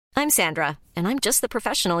I'm Sandra, and I'm just the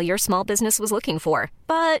professional your small business was looking for.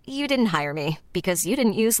 But you didn't hire me because you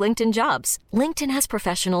didn't use LinkedIn Jobs. LinkedIn has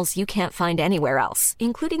professionals you can't find anywhere else,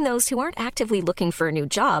 including those who aren't actively looking for a new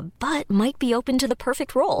job, but might be open to the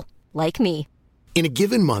perfect role, like me. In a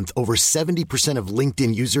given month, over 70% of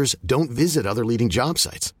LinkedIn users don't visit other leading job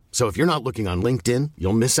sites. So if you're not looking on LinkedIn,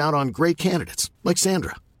 you'll miss out on great candidates like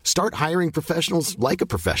Sandra. Start hiring professionals like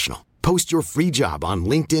a professional. Post your free job on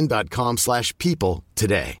linkedin.com/people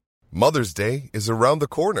today. Mother's Day is around the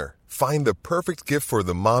corner. Find the perfect gift for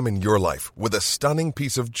the mom in your life with a stunning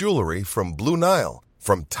piece of jewelry from Blue Nile.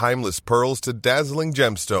 From timeless pearls to dazzling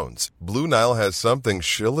gemstones, Blue Nile has something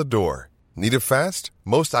she'll adore. Need it fast?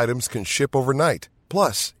 Most items can ship overnight.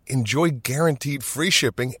 Plus, enjoy guaranteed free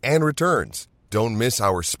shipping and returns. Don't miss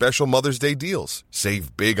our special Mother's Day deals.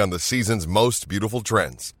 Save big on the season's most beautiful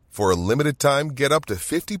trends. For a limited time, get up to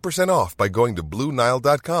 50% off by going to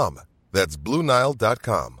BlueNile.com. That's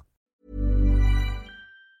BlueNile.com.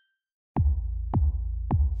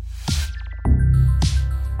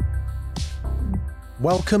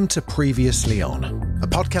 Welcome to Previously On, a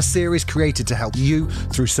podcast series created to help you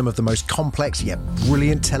through some of the most complex yet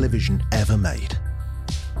brilliant television ever made.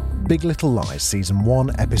 Big Little Lies Season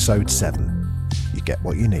 1, Episode 7. You get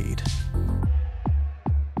what you need.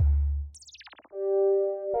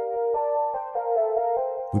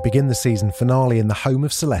 We begin the season finale in the home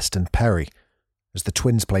of Celeste and Perry. As the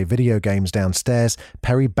twins play video games downstairs,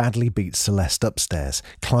 Perry badly beats Celeste upstairs,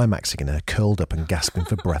 climaxing in her curled up and gasping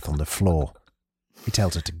for breath on the floor. He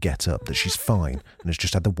tells her to get up, that she's fine and has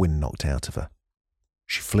just had the wind knocked out of her.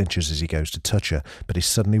 She flinches as he goes to touch her, but is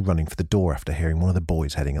suddenly running for the door after hearing one of the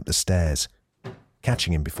boys heading up the stairs.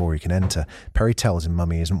 Catching him before he can enter, Perry tells him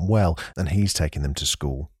Mummy isn't well and he's taking them to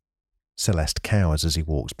school. Celeste cowers as he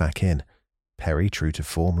walks back in. Perry, true to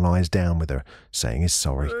form, lies down with her, saying he's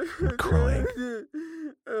sorry and crying.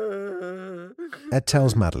 Ed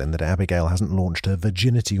tells Madeline that Abigail hasn't launched her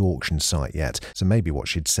virginity auction site yet, so maybe what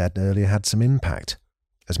she'd said earlier had some impact.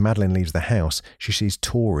 As Madeline leaves the house, she sees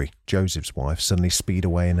Tori, Joseph's wife, suddenly speed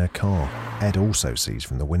away in her car. Ed also sees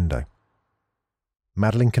from the window.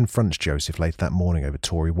 Madeline confronts Joseph later that morning over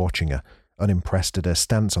Tori watching her. Unimpressed at her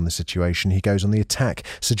stance on the situation, he goes on the attack,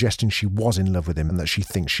 suggesting she was in love with him and that she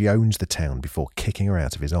thinks she owns the town before kicking her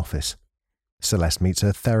out of his office. Celeste meets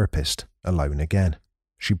her therapist, alone again.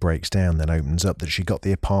 She breaks down, then opens up that she got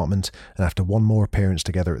the apartment, and after one more appearance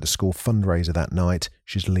together at the school fundraiser that night,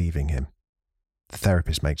 she's leaving him. The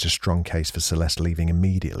therapist makes a strong case for Celeste leaving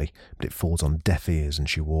immediately, but it falls on deaf ears and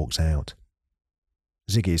she walks out.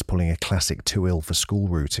 Ziggy is pulling a classic too ill for school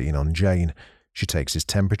routine on Jane. She takes his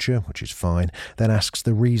temperature, which is fine, then asks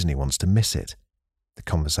the reason he wants to miss it. The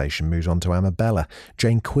conversation moves on to Amabella.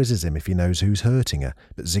 Jane quizzes him if he knows who's hurting her,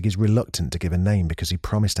 but Ziggy's reluctant to give a name because he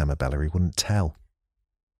promised Amabella he wouldn't tell.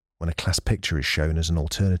 When a class picture is shown as an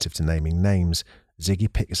alternative to naming names,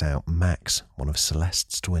 Ziggy picks out Max, one of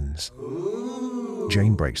Celeste's twins. Ooh.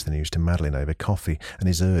 Jane breaks the news to Madeline over coffee and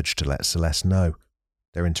is urged to let Celeste know.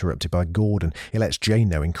 They're interrupted by Gordon. He lets Jane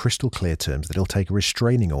know in crystal clear terms that he'll take a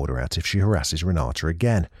restraining order out if she harasses Renata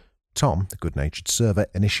again. Tom, the good-natured server,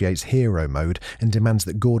 initiates hero mode and demands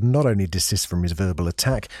that Gordon not only desists from his verbal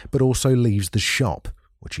attack, but also leaves the shop,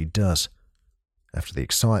 which he does. After the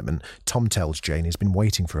excitement, Tom tells Jane he's been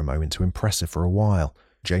waiting for a moment to impress her for a while.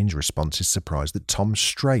 Jane's response is surprised that Tom's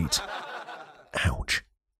straight. Ouch.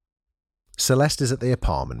 Celeste is at the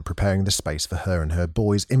apartment preparing the space for her and her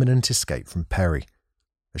boy's imminent escape from Perry.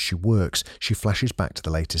 As she works, she flashes back to the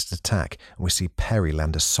latest attack, and we see Perry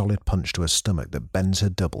land a solid punch to her stomach that bends her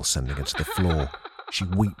double, sending her to the floor. She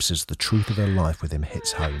weeps as the truth of her life with him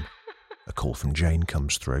hits home. A call from Jane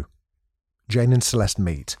comes through. Jane and Celeste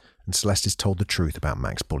meet, and Celeste is told the truth about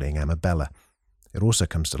Max bullying Amabella. It also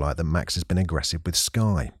comes to light that Max has been aggressive with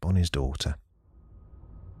Skye, Bonnie's daughter.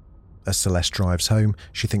 As Celeste drives home,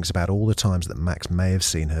 she thinks about all the times that Max may have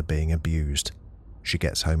seen her being abused. She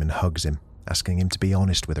gets home and hugs him, asking him to be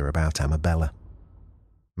honest with her about Amabella.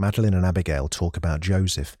 Madeline and Abigail talk about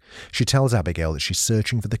Joseph. She tells Abigail that she's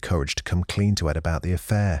searching for the courage to come clean to Ed about the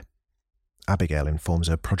affair. Abigail informs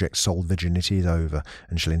her Project Soul Virginity is over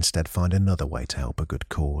and she'll instead find another way to help a good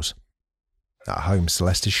cause. At home,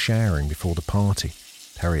 Celeste is showering before the party.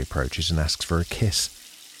 Perry approaches and asks for a kiss.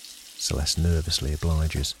 Celeste nervously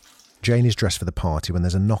obliges. Jane is dressed for the party when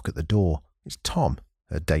there's a knock at the door. It's Tom,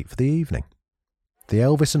 her date for the evening. The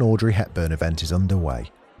Elvis and Audrey Hepburn event is underway.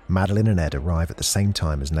 Madeline and Ed arrive at the same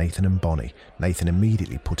time as Nathan and Bonnie, Nathan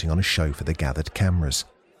immediately putting on a show for the gathered cameras.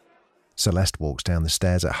 Celeste walks down the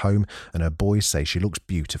stairs at home and her boys say she looks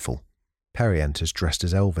beautiful. Perry enters dressed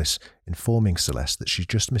as Elvis, informing Celeste that she's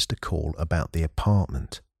just missed a call about the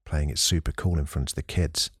apartment, playing it super cool in front of the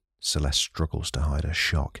kids. Celeste struggles to hide her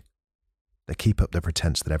shock. They keep up the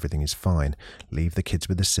pretense that everything is fine, leave the kids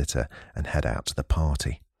with the sitter, and head out to the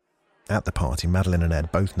party. At the party, Madeline and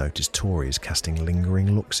Ed both notice Tori is casting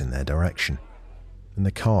lingering looks in their direction. In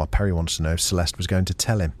the car, Perry wants to know if Celeste was going to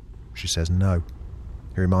tell him. She says no.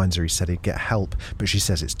 He reminds her he said he'd get help, but she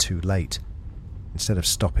says it's too late. Instead of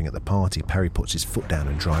stopping at the party, Perry puts his foot down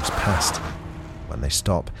and drives past. When they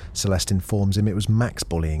stop, Celeste informs him it was Max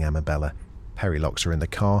bullying Amabella. Perry locks her in the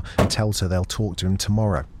car and tells her they'll talk to him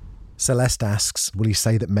tomorrow. Celeste asks, will he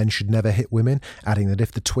say that men should never hit women, adding that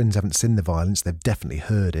if the twins haven't seen the violence, they've definitely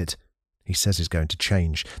heard it. He says he's going to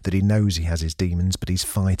change, that he knows he has his demons, but he's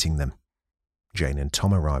fighting them. Jane and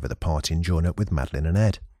Tom arrive at the party and join up with Madeline and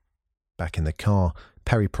Ed. Back in the car,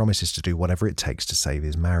 Perry promises to do whatever it takes to save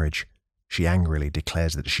his marriage. She angrily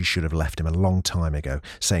declares that she should have left him a long time ago,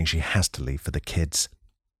 saying she has to leave for the kids.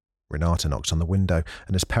 Renata knocks on the window,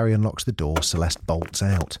 and as Perry unlocks the door, Celeste bolts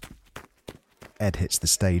out. Ed hits the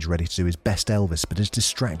stage ready to do his best Elvis, but is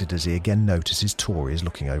distracted as he again notices Tori is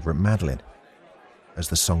looking over at Madeline. As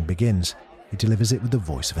the song begins, he delivers it with the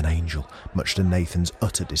voice of an angel, much to Nathan's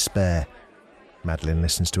utter despair. Madeline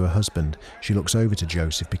listens to her husband. She looks over to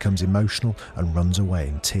Joseph, becomes emotional, and runs away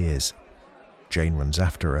in tears. Jane runs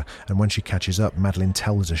after her, and when she catches up, Madeline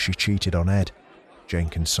tells her she cheated on Ed. Jane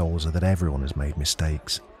consoles her that everyone has made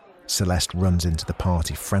mistakes. Celeste runs into the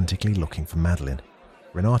party, frantically looking for Madeline.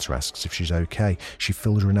 Renata asks if she's okay. She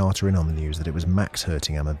fills Renata in on the news that it was Max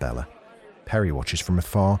hurting Amabella. Perry watches from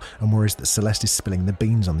afar and worries that Celeste is spilling the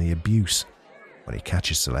beans on the abuse. When he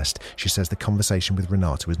catches Celeste, she says the conversation with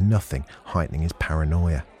Renata was nothing, heightening his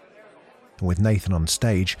paranoia. And with Nathan on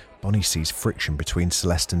stage, Bonnie sees friction between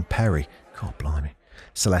Celeste and Perry. God blimey.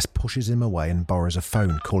 Celeste pushes him away and borrows a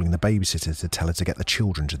phone, calling the babysitter to tell her to get the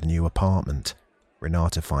children to the new apartment.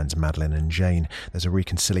 Renata finds Madeline and Jane. There's a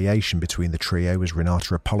reconciliation between the trio as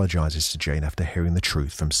Renata apologises to Jane after hearing the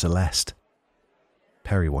truth from Celeste.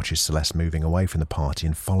 Perry watches Celeste moving away from the party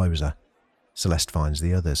and follows her. Celeste finds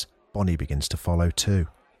the others. Bonnie begins to follow too.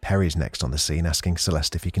 Perry's next on the scene, asking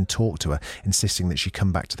Celeste if he can talk to her, insisting that she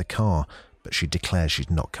come back to the car, but she declares she's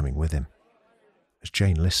not coming with him. As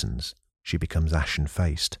Jane listens, she becomes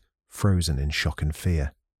ashen-faced, frozen in shock and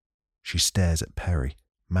fear. She stares at Perry.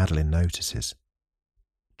 Madeline notices.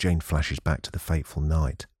 Jane flashes back to the fateful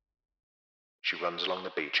night. She runs along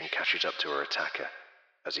the beach and catches up to her attacker.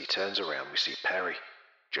 As he turns around, we see Perry.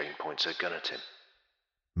 Jane points her gun at him.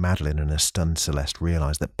 Madeline and a stunned Celeste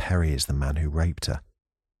realise that Perry is the man who raped her.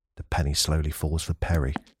 The penny slowly falls for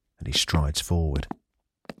Perry, and he strides forward.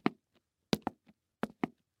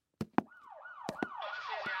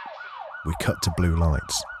 We cut to blue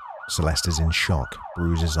lights. Celeste is in shock,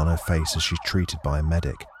 bruises on her face as she's treated by a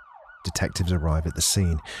medic. Detectives arrive at the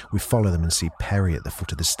scene. We follow them and see Perry at the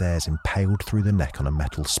foot of the stairs, impaled through the neck on a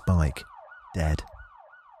metal spike, dead.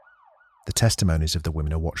 The testimonies of the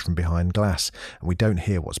women are watched from behind glass, and we don't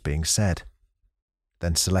hear what's being said.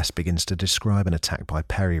 Then Celeste begins to describe an attack by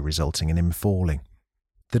Perry resulting in him falling.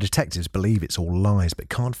 The detectives believe it's all lies, but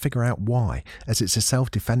can't figure out why, as it's a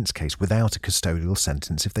self-defence case without a custodial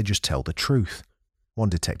sentence if they just tell the truth. One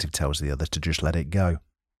detective tells the other to just let it go.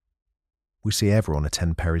 We see everyone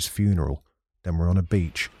attend Perry's funeral. Then we're on a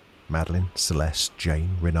beach. Madeline, Celeste,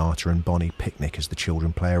 Jane, Renata and Bonnie picnic as the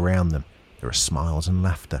children play around them. There are smiles and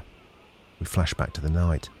laughter. We flash back to the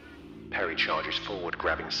night. Perry charges forward,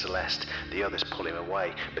 grabbing Celeste. The others pull him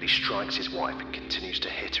away, but he strikes his wife and continues to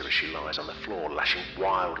hit her as she lies on the floor, lashing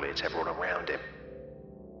wildly at everyone around him.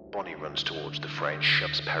 Bonnie runs towards the fray and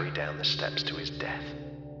shoves Perry down the steps to his death.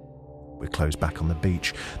 We close back on the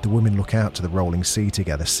beach. The women look out to the rolling sea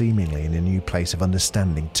together, seemingly in a new place of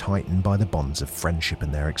understanding, tightened by the bonds of friendship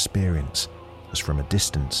and their experience, as from a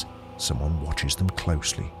distance, someone watches them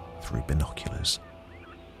closely through binoculars.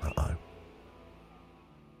 Uh-oh.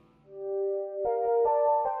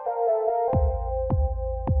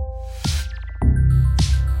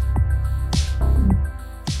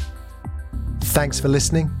 Thanks for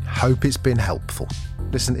listening. Hope it's been helpful.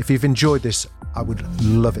 Listen, if you've enjoyed this, I would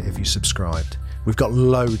love it if you subscribed. We've got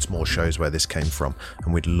loads more shows where this came from,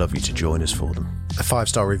 and we'd love you to join us for them. A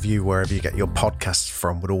 5-star review wherever you get your podcasts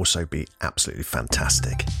from would also be absolutely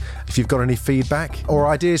fantastic. If you've got any feedback or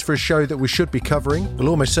ideas for a show that we should be covering, we'll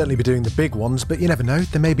almost certainly be doing the big ones, but you never know,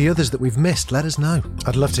 there may be others that we've missed. Let us know.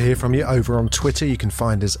 I'd love to hear from you over on Twitter. You can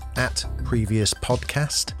find us at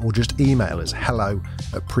PreviousPodcast, or just email us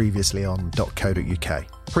hello@previouslyon.co.uk.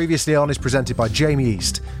 Previously On is presented by Jamie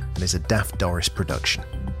East and is a Daft Doris production.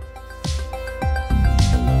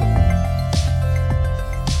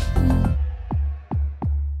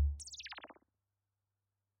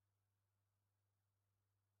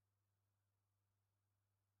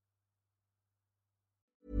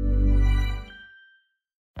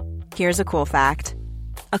 Here's a cool fact.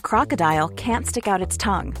 A crocodile can't stick out its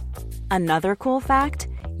tongue. Another cool fact,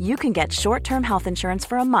 you can get short-term health insurance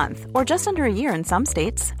for a month or just under a year in some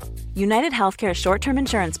states. United Healthcare short-term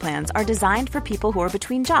insurance plans are designed for people who are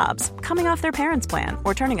between jobs, coming off their parents' plan,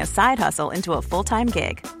 or turning a side hustle into a full-time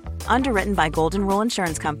gig. Underwritten by Golden Rule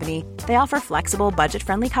Insurance Company, they offer flexible,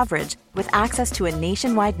 budget-friendly coverage with access to a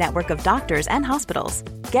nationwide network of doctors and hospitals.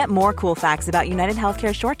 Get more cool facts about United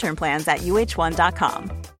Healthcare short-term plans at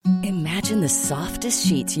uh1.com. Imagine the softest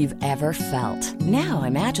sheets you've ever felt. Now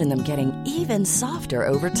imagine them getting even softer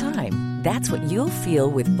over time. That's what you'll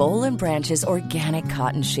feel with Boll & Branch's organic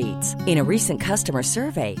cotton sheets. In a recent customer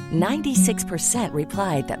survey, 96%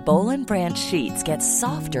 replied that Boll & Branch sheets get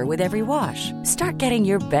softer with every wash. Start getting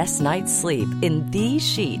your best night's sleep in these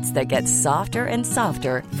sheets that get softer and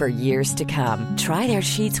softer for years to come. Try their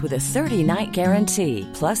sheets with a 30-night guarantee.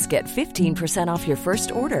 Plus, get 15% off your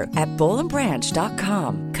first order at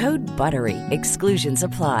bollandbranch.com. Code BUTTERY. Exclusions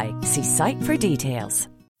apply. See site for details.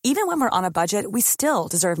 Even when we're on a budget, we still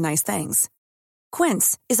deserve nice things.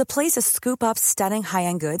 Quince is a place to scoop up stunning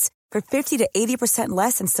high-end goods for 50 to 80%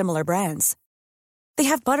 less than similar brands. They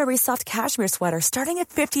have buttery soft cashmere sweaters starting at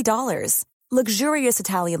 $50, luxurious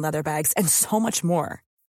Italian leather bags, and so much more.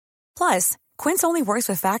 Plus, Quince only works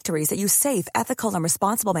with factories that use safe, ethical, and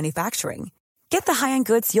responsible manufacturing. Get the high-end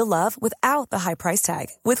goods you'll love without the high price tag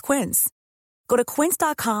with Quince. Go to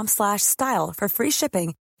quince.com/style for free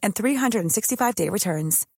shipping and 365-day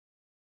returns.